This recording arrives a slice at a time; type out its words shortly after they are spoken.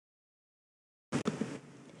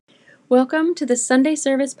Welcome to the Sunday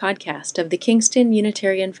Service podcast of the Kingston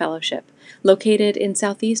Unitarian Fellowship, located in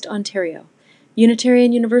Southeast Ontario.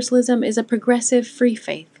 Unitarian Universalism is a progressive free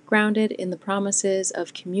faith grounded in the promises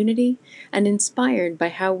of community and inspired by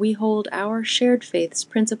how we hold our shared faith's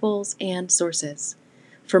principles and sources.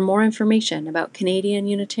 For more information about Canadian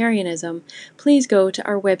Unitarianism, please go to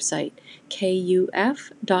our website, kuf.ca,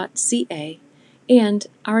 and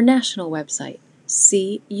our national website,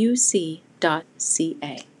 cuc.ca.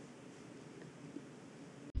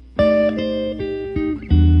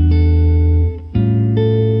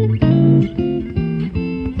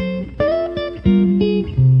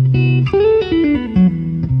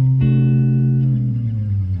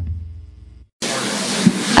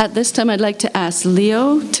 At this time, I'd like to ask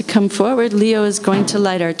Leo to come forward. Leo is going to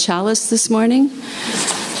light our chalice this morning.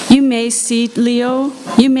 You may see Leo,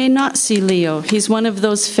 you may not see Leo. He's one of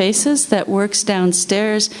those faces that works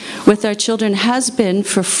downstairs with our children, has been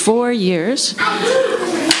for 4 years.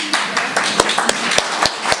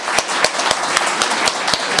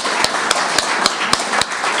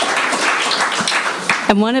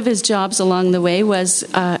 And one of his jobs along the way was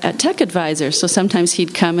at Tech Advisor. So sometimes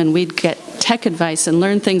he'd come and we'd get tech advice and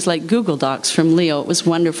learn things like Google Docs from Leo. It was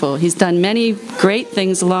wonderful. He's done many great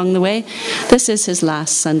things along the way. This is his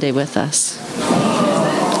last Sunday with us.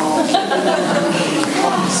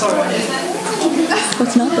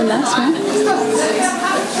 It's not the last one?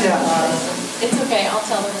 It's okay. I'll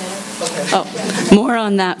tell her later. Oh, more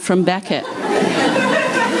on that from Beckett.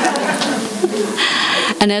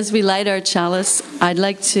 And as we light our chalice, I'd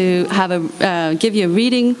like to have give you a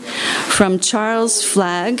reading from Charles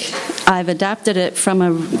Flagg. I've adapted it from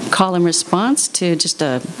a call and response to just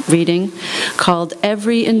a reading called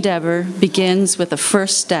 "Every Endeavor Begins with a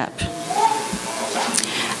First Step."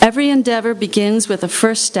 Every endeavor begins with a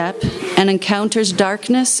first step and encounters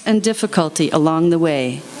darkness and difficulty along the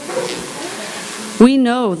way. We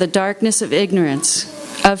know the darkness of ignorance,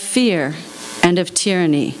 of fear, and of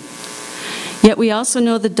tyranny. Yet we also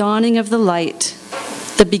know the dawning of the light,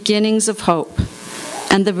 the beginnings of hope,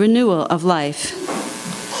 and the renewal of life.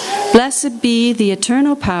 Blessed be the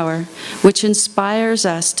eternal power which inspires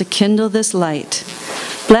us to kindle this light.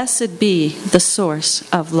 Blessed be the source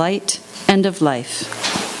of light and of life.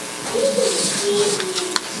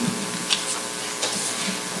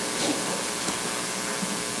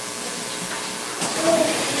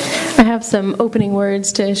 I have some opening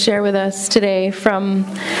words to share with us today from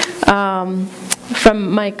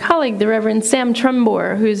my colleague, the Reverend Sam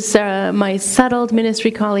Trumbore, who's my settled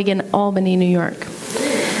ministry colleague in Albany, New York.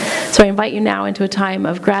 So I invite you now into a time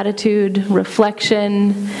of gratitude,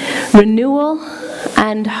 reflection, renewal,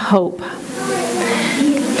 and hope.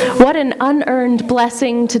 What an unearned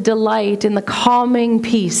blessing to delight in the calming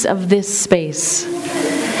peace of this space.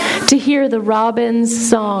 To hear the robin's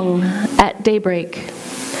song at daybreak.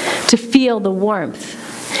 To feel the warmth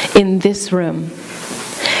in this room.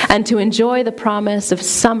 And to enjoy the promise of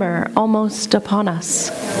summer almost upon us.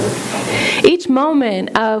 Each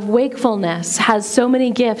moment of wakefulness has so many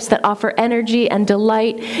gifts that offer energy and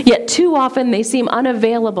delight, yet too often they seem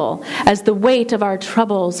unavailable as the weight of our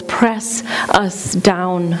troubles press us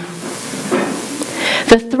down.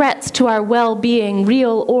 The threats to our well-being,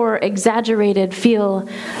 real or exaggerated, feel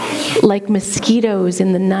like mosquitoes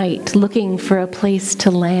in the night looking for a place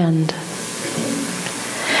to land.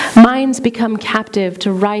 Minds become captive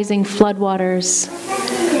to rising floodwaters,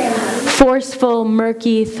 forceful,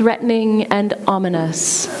 murky, threatening, and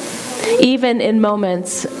ominous, even in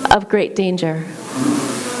moments of great danger.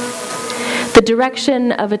 The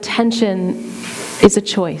direction of attention is a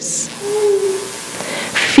choice.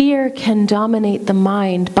 Fear can dominate the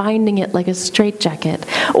mind, binding it like a straitjacket,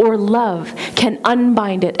 or love can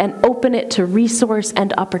unbind it and open it to resource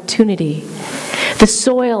and opportunity. The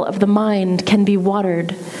soil of the mind can be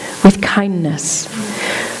watered with kindness.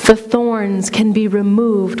 The thorns can be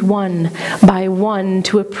removed one by one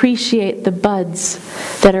to appreciate the buds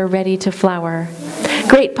that are ready to flower.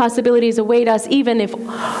 Great possibilities await us even if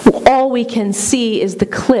all we can see is the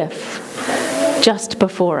cliff just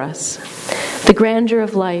before us. The grandeur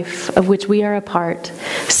of life, of which we are a part,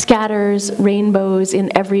 scatters rainbows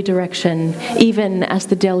in every direction, even as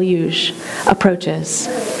the deluge approaches.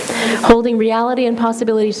 Holding reality and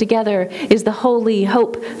possibility together is the holy,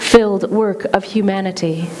 hope-filled work of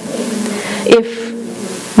humanity,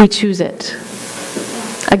 if we choose it,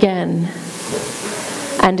 again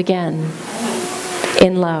and again,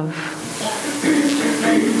 in love.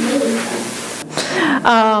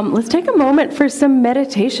 Let's take a moment for some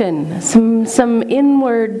meditation, some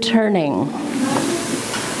inward turning.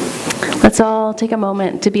 Let's all take a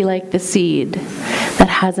moment to be like the seed that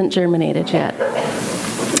hasn't germinated yet.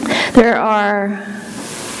 There are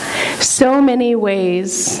so many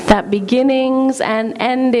ways that beginnings and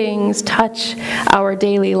endings touch our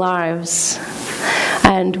daily lives.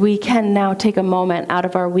 And we can now take a moment out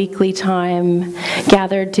of our weekly time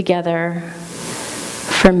gathered together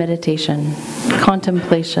for meditation,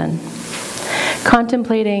 contemplation,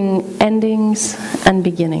 contemplating endings and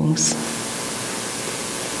beginnings,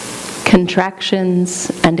 contractions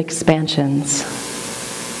and expansions.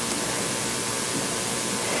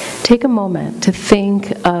 Take a moment to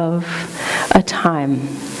think of a time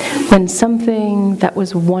when something that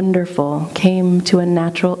was wonderful came to a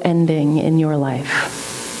natural ending in your life.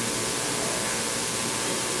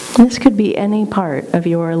 This could be any part of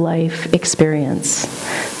your life experience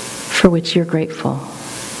for which you're grateful.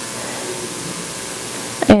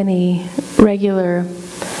 Any regular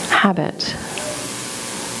habit,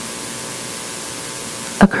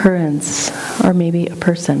 occurrence, or maybe a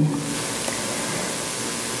person.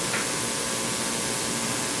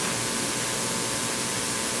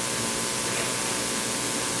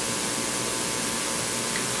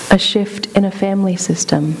 A shift in a family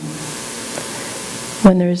system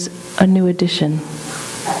when there's a new addition.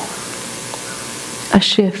 A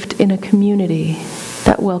shift in a community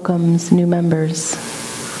that welcomes new members.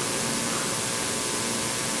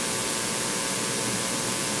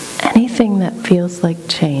 Anything that feels like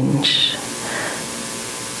change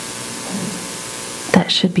that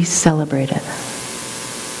should be celebrated.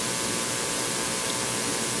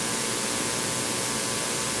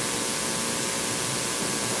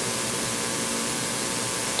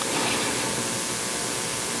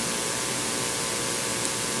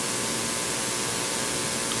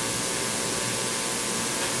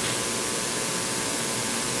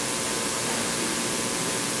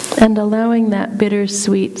 And allowing that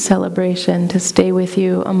bittersweet celebration to stay with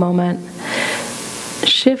you a moment,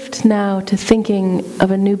 shift now to thinking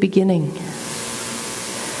of a new beginning.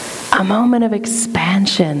 A moment of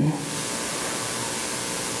expansion.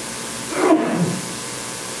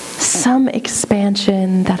 Some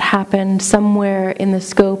expansion that happened somewhere in the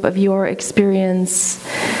scope of your experience.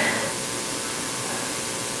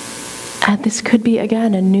 And this could be,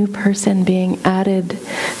 again, a new person being added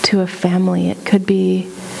to a family. It could be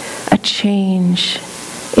a change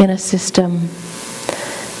in a system.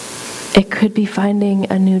 It could be finding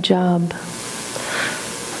a new job.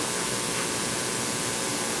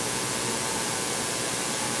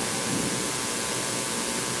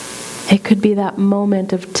 It could be that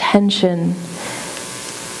moment of tension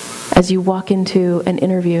as you walk into an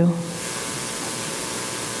interview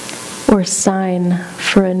or sign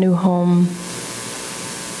for a new home.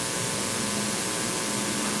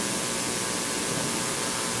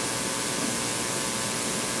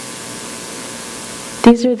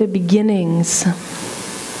 These are the beginnings,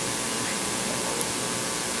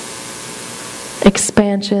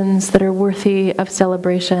 expansions that are worthy of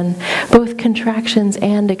celebration. Both contractions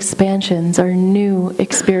and expansions are new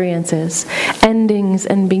experiences. Endings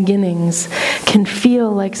and beginnings can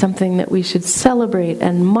feel like something that we should celebrate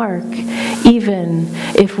and mark, even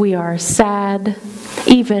if we are sad,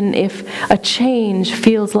 even if a change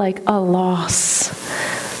feels like a loss.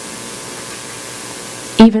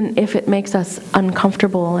 Even if it makes us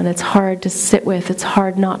uncomfortable and it's hard to sit with, it's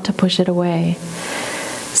hard not to push it away.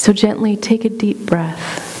 So gently take a deep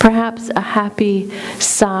breath, perhaps a happy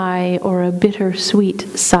sigh or a bittersweet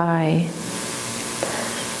sigh.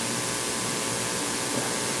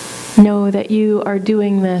 Know that you are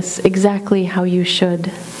doing this exactly how you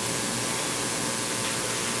should.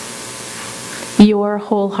 Your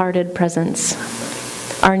wholehearted presence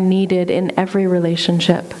are needed in every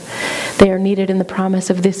relationship. They are needed in the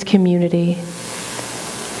promise of this community.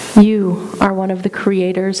 You are one of the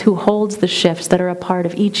creators who holds the shifts that are a part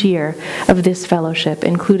of each year of this fellowship,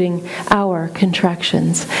 including our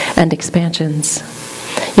contractions and expansions.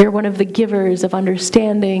 You're one of the givers of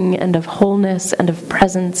understanding and of wholeness and of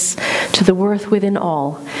presence to the worth within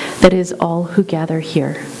all that is all who gather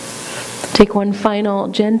here. Take one final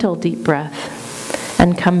gentle deep breath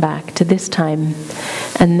and come back to this time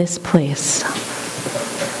and this place.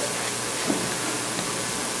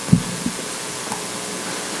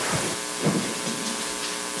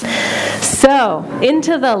 So,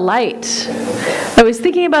 into the light. I was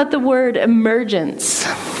thinking about the word emergence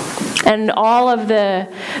and all of the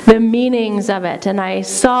meanings of it. And I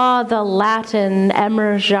saw the Latin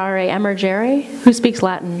emergere. Who speaks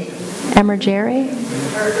Latin? Emergere?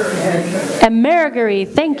 Emergere,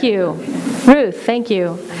 thank you. Ruth, thank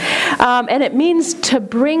you. And it means to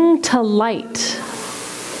bring to light.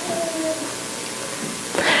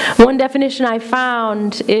 One definition I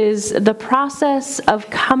found is the process of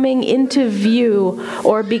coming into view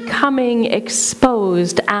or becoming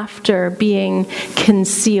exposed after being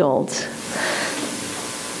concealed.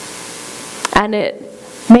 And it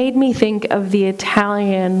made me think of the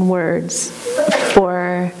Italian words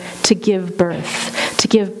for to give birth. To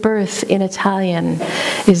give birth in Italian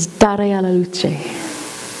is dare alla luce,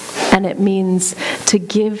 and it means to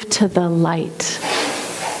give to the light.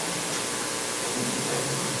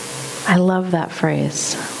 I love that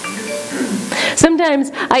phrase.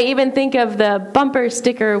 Sometimes I even think of the bumper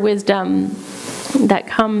sticker wisdom that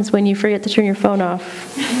comes when you forget to turn your phone off.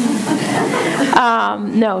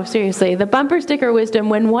 No, seriously. The bumper sticker wisdom,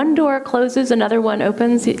 when one door closes, another one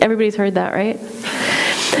opens. Everybody's heard that, right?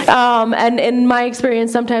 And in my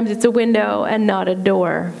experience, sometimes it's a window and not a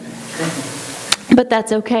door. But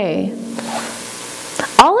that's okay.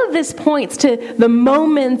 All of this points to the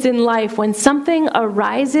moments in life when something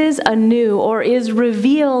arises anew or is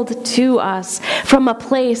revealed to us from a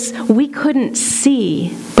place we couldn't see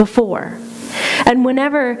before. And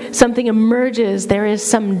whenever something emerges, there is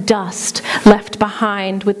some dust left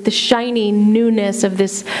behind with the shiny newness of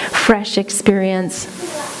this fresh experience.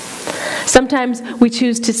 Sometimes we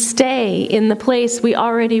choose to stay in the place we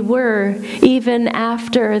already were, even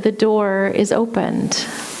after the door is opened.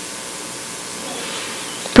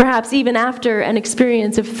 Perhaps even after an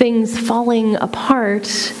experience of things falling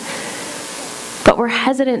apart, but we're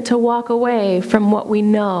hesitant to walk away from what we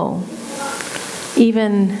know,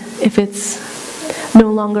 even if it's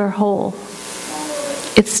no longer whole.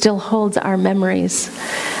 It still holds our memories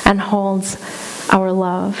and holds our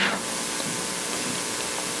love.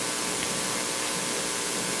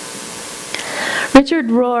 Richard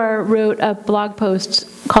Rohr wrote a blog post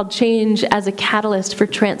called Change as a Catalyst for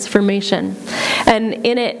Transformation. And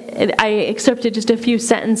in it, I excerpted just a few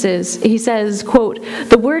sentences. He says, quote,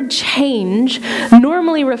 "The word change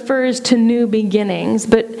normally refers to new beginnings,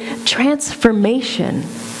 but transformation,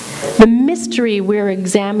 the mystery we're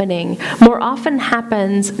examining, more often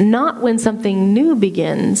happens not when something new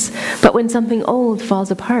begins, but when something old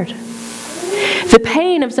falls apart. The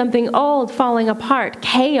pain of something old falling apart,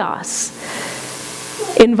 chaos,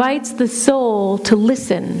 invites the soul to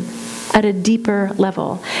listen at a deeper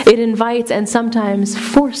level. It invites and sometimes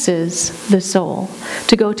forces the soul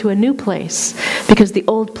to go to a new place because the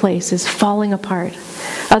old place is falling apart.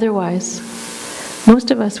 Otherwise,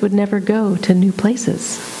 most of us would never go to new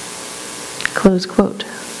places." Close quote.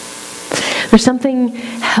 There's something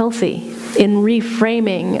healthy in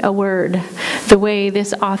reframing a word the way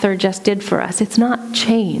this author just did for us. It's not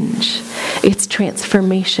change, it's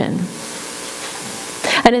transformation.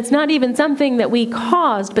 And it's not even something that we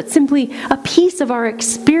caused, but simply a piece of our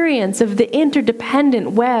experience of the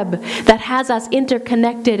interdependent web that has us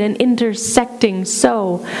interconnected and intersecting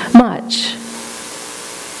so much.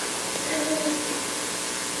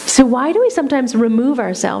 So why do we sometimes remove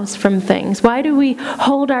ourselves from things? Why do we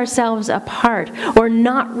hold ourselves apart or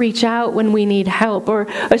not reach out when we need help or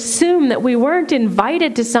assume that we weren't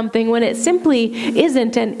invited to something when it simply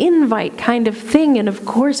isn't an invite kind of thing, and of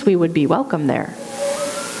course we would be welcome there?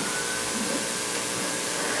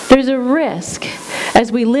 There's a risk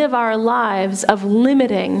as we live our lives of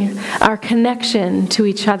limiting our connection to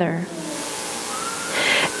each other.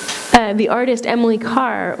 The artist Emily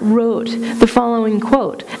Carr wrote the following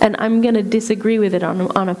quote, and I'm going to disagree with it on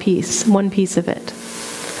one piece of it.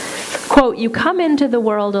 Quote, "You come into the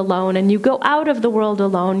world alone and you go out of the world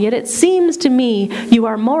alone, yet it seems to me you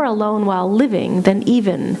are more alone while living than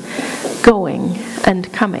even going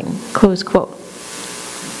and coming." Close quote.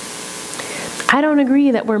 I don't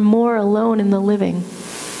agree that we're more alone in the living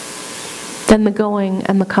than the going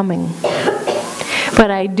and the coming. But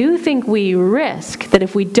I do think we risk that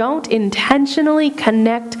if we don't intentionally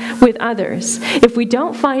connect with others, if we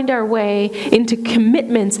don't find our way into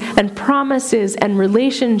commitments and promises and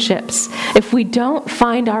relationships, if we don't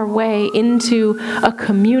find our way into a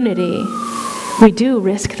community, we do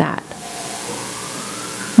risk that.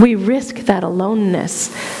 We risk that aloneness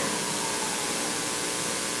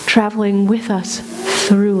traveling with us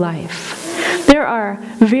through life. There are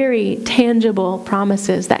very tangible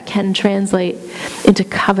promises that can translate into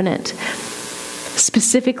covenant,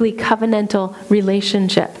 specifically covenantal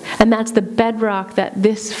relationship. And that's the bedrock that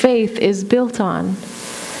this faith is built on.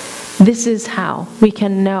 This is how we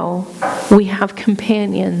can know we have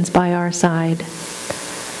companions by our side.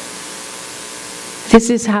 This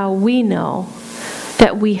is how we know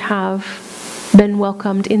that we have been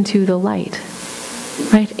welcomed into the light,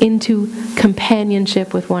 right? Into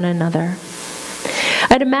companionship with one another.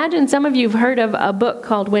 I'd imagine some of you have heard of a book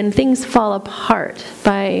called When Things Fall Apart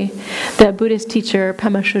by the Buddhist teacher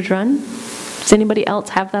Pema Chodron. Does anybody else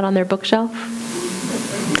have that on their bookshelf?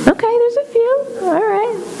 Okay, there's a few. All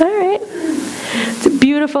right. It's a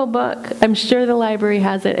beautiful book. I'm sure the library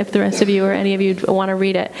has it if the rest of you or any of you want to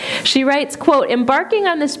read it. She writes, quote, "Embarking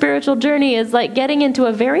on the spiritual journey is like getting into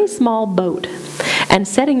a very small boat and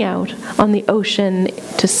setting out on the ocean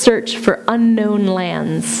to search for unknown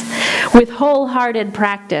lands. With wholehearted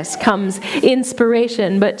practice comes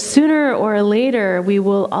inspiration, but sooner or later we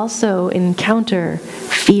will also encounter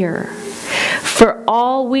fear. For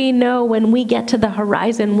all we know, when we get to the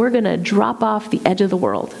horizon, we're going to drop off the edge of the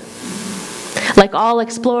world. Like all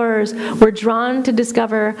explorers, we're drawn to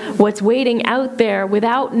discover what's waiting out there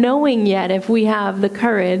without knowing yet if we have the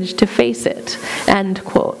courage to face it." End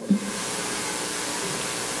quote.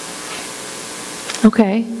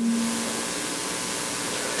 Okay.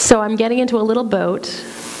 So I'm getting into a little boat,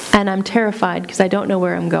 and I'm terrified because I don't know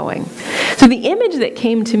where I'm going. So the image that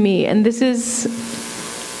came to me, and this is,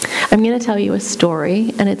 I'm going to tell you a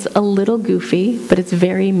story, and it's a little goofy, but it's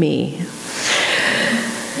very me.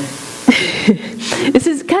 This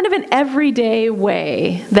is kind of an everyday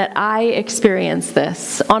way that I experience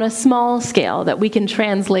this on a small scale that we can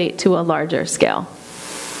translate to a larger scale.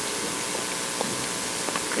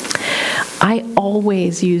 I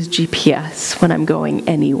always use GPS when I'm going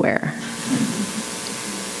anywhere.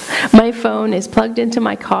 My phone is plugged into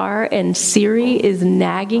my car, and Siri is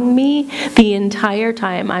nagging me the entire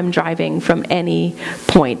time I'm driving from any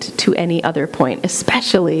point to any other point,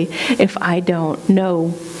 especially if I don't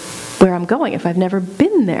know where I'm going, if I've never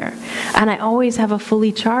been there. And I always have a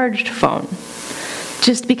fully charged phone,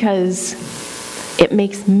 just because it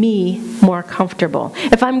makes me more comfortable.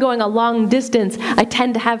 If I'm going a long distance, I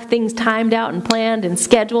tend to have things timed out and planned and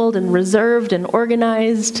scheduled and reserved and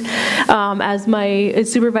organized. As my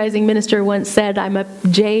supervising minister once said, I'm a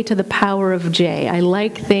J to the power of J. I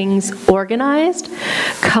like things organized,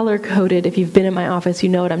 color-coded. If you've been in my office, you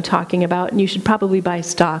know what I'm talking about, and you should probably buy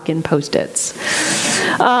stock in Post-its.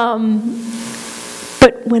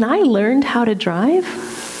 But when I learned how to drive,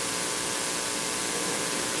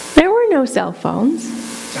 there were no cell phones,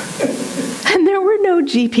 and there were no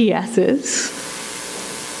GPSs.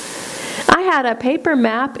 I had a paper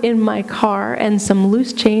map in my car and some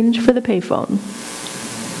loose change for the payphone.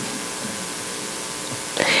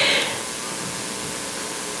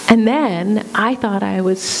 And then I thought I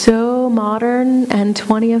was so modern and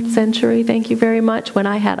 20th century, thank you very much, when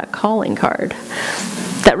I had a calling card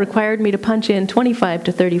that required me to punch in 25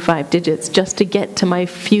 to 35 digits just to get to my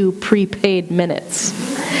few prepaid minutes,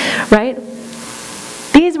 right?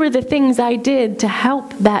 These were the things I did to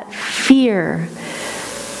help that fear.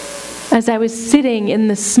 As I was sitting in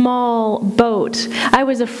the small boat, I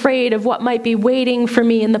was afraid of what might be waiting for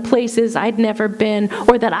me in the places I'd never been,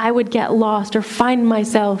 or that I would get lost or find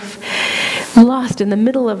myself lost in the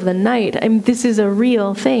middle of the night. I mean, this is a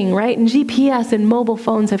real thing, right? And GPS and mobile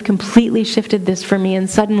phones have completely shifted this for me, and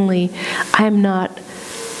suddenly I'm not,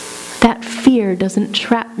 that fear doesn't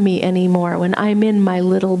trap me anymore when I'm in my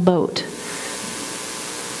little boat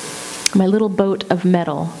of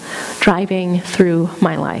metal, driving through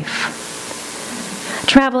my life.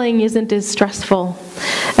 Traveling isn't as stressful,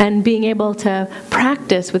 and being able to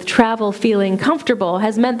practice with travel feeling comfortable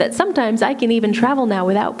has meant that sometimes I can even travel now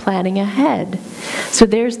without planning ahead. So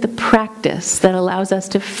there's the practice that allows us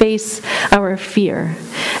to face our fear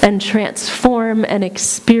and transform an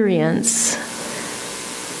experience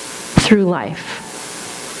through life.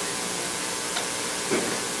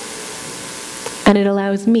 And it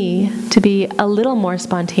allows me to be a little more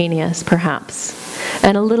spontaneous, perhaps,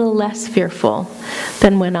 and a little less fearful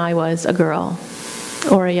than when I was a girl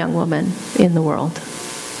or a young woman in the world.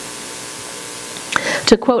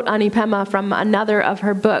 To quote Ani Pema from another of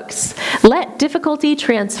her books, "Let difficulty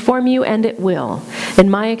transform you, and it will. In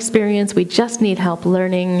my experience, we just need help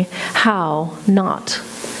learning how not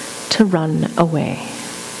to run away."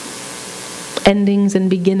 Endings and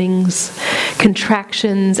beginnings,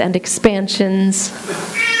 contractions and expansions.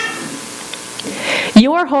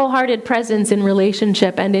 Your wholehearted presence in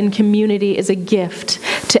relationship and in community is a gift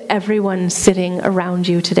to everyone sitting around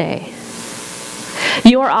you today.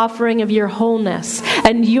 Your offering of your wholeness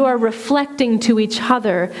and your reflecting to each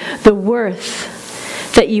other the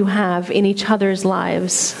worth that you have in each other's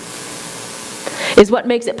lives is what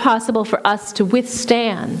makes it possible for us to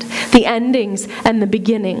withstand the endings and the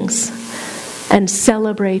beginnings and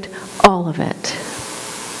celebrate all of it.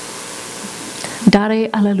 Dare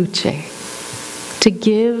alla luce. To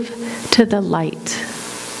give to the light.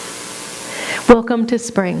 Welcome to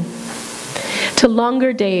spring. to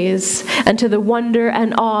longer days, and to the wonder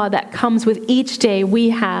and awe that comes with each day we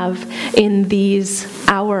have in these,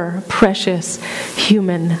 our precious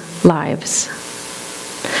human lives.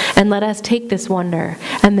 And let us take this wonder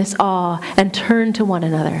and this awe and turn to one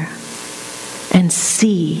another and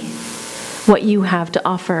see what you have to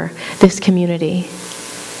offer this community.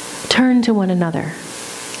 Turn to one another.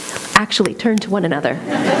 Actually, turn to one another.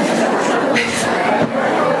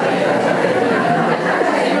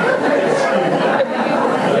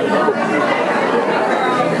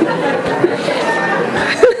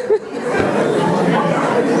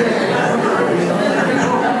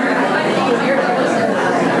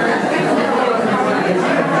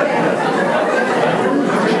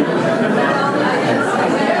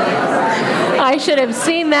 I should have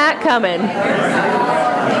seen that coming.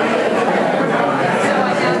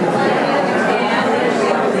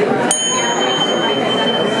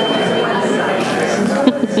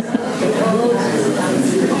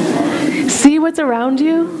 See what's around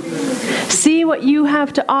you. See what you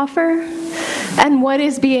have to offer and what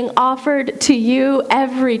is being offered to you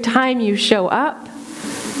every time you show up.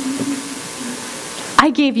 I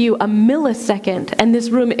gave you a millisecond and this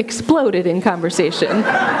room exploded in conversation.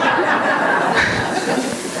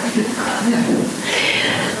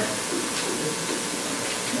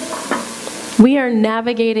 We are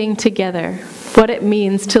navigating together what it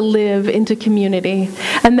means to live into community.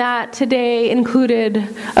 And that today included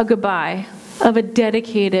a goodbye of a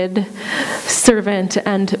dedicated servant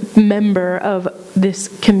and member of this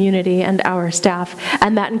community and our staff.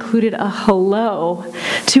 And that included a hello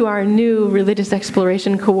to our new religious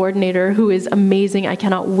exploration coordinator, who is amazing. I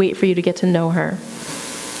cannot wait for you to get to know her.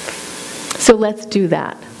 So let's do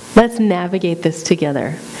that. Let's navigate this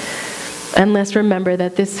together. And let's remember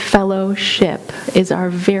that this fellowship is our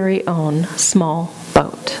very own small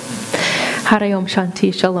boat. Harayom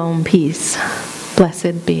Shanti Shalom, peace.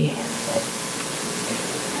 Blessed be.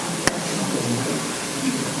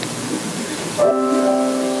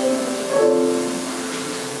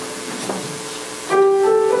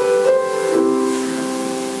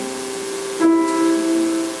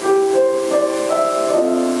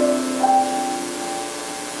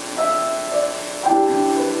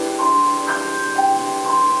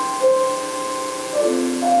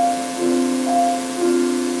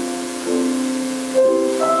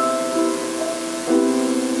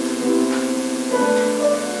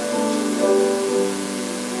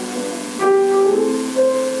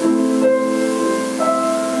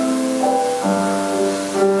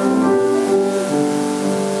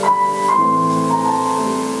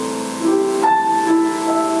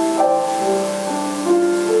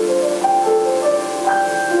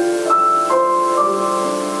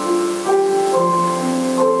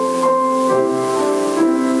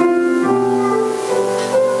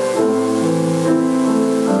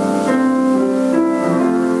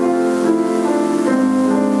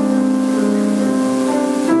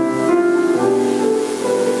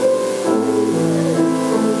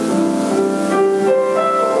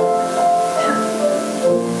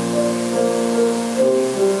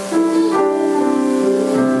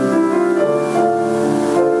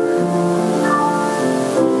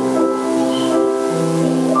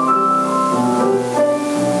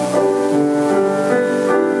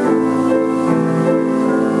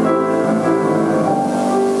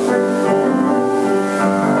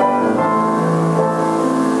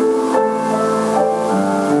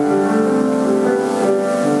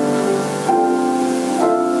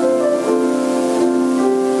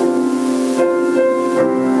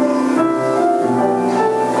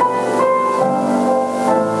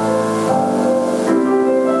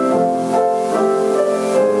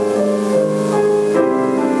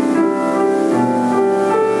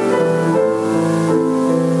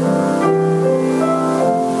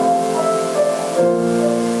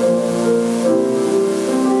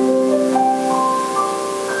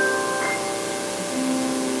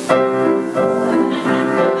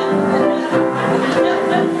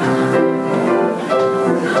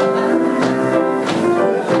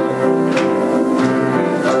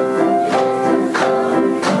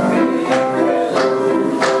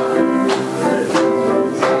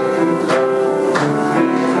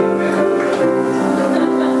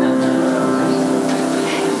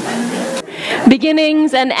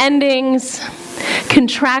 Beginnings and endings,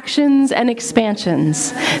 contractions and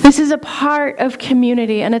expansions. This is a part of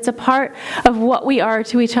community, and it's a part of what we are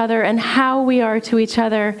to each other and how we are to each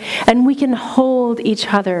other, and we can hold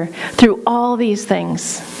each other through all these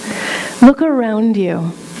things. Look around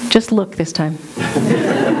you. Just look this time.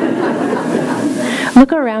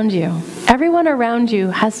 Look around you Everyone around you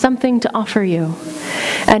has something to offer you,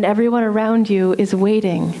 and everyone around you is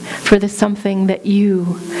waiting for the something that you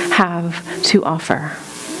have to offer.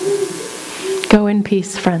 Go in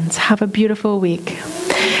peace, friends. Have a beautiful week.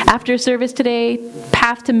 After service today,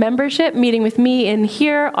 path to membership, meeting with me in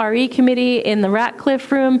here, RE committee in the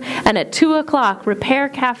Ratcliffe room, and at 2 o'clock, Repair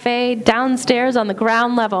Cafe downstairs on the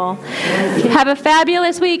ground level. Have a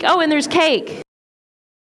fabulous week. Oh, and there's cake.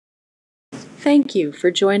 Thank you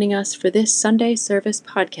for joining us for this Sunday service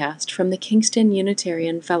podcast from the Kingston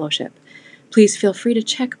Unitarian Fellowship. Please feel free to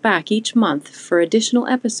check back each month for additional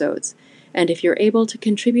episodes, and if you're able to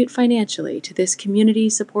contribute financially to this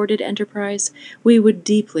community-supported enterprise, we would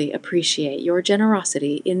deeply appreciate your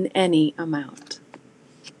generosity in any amount.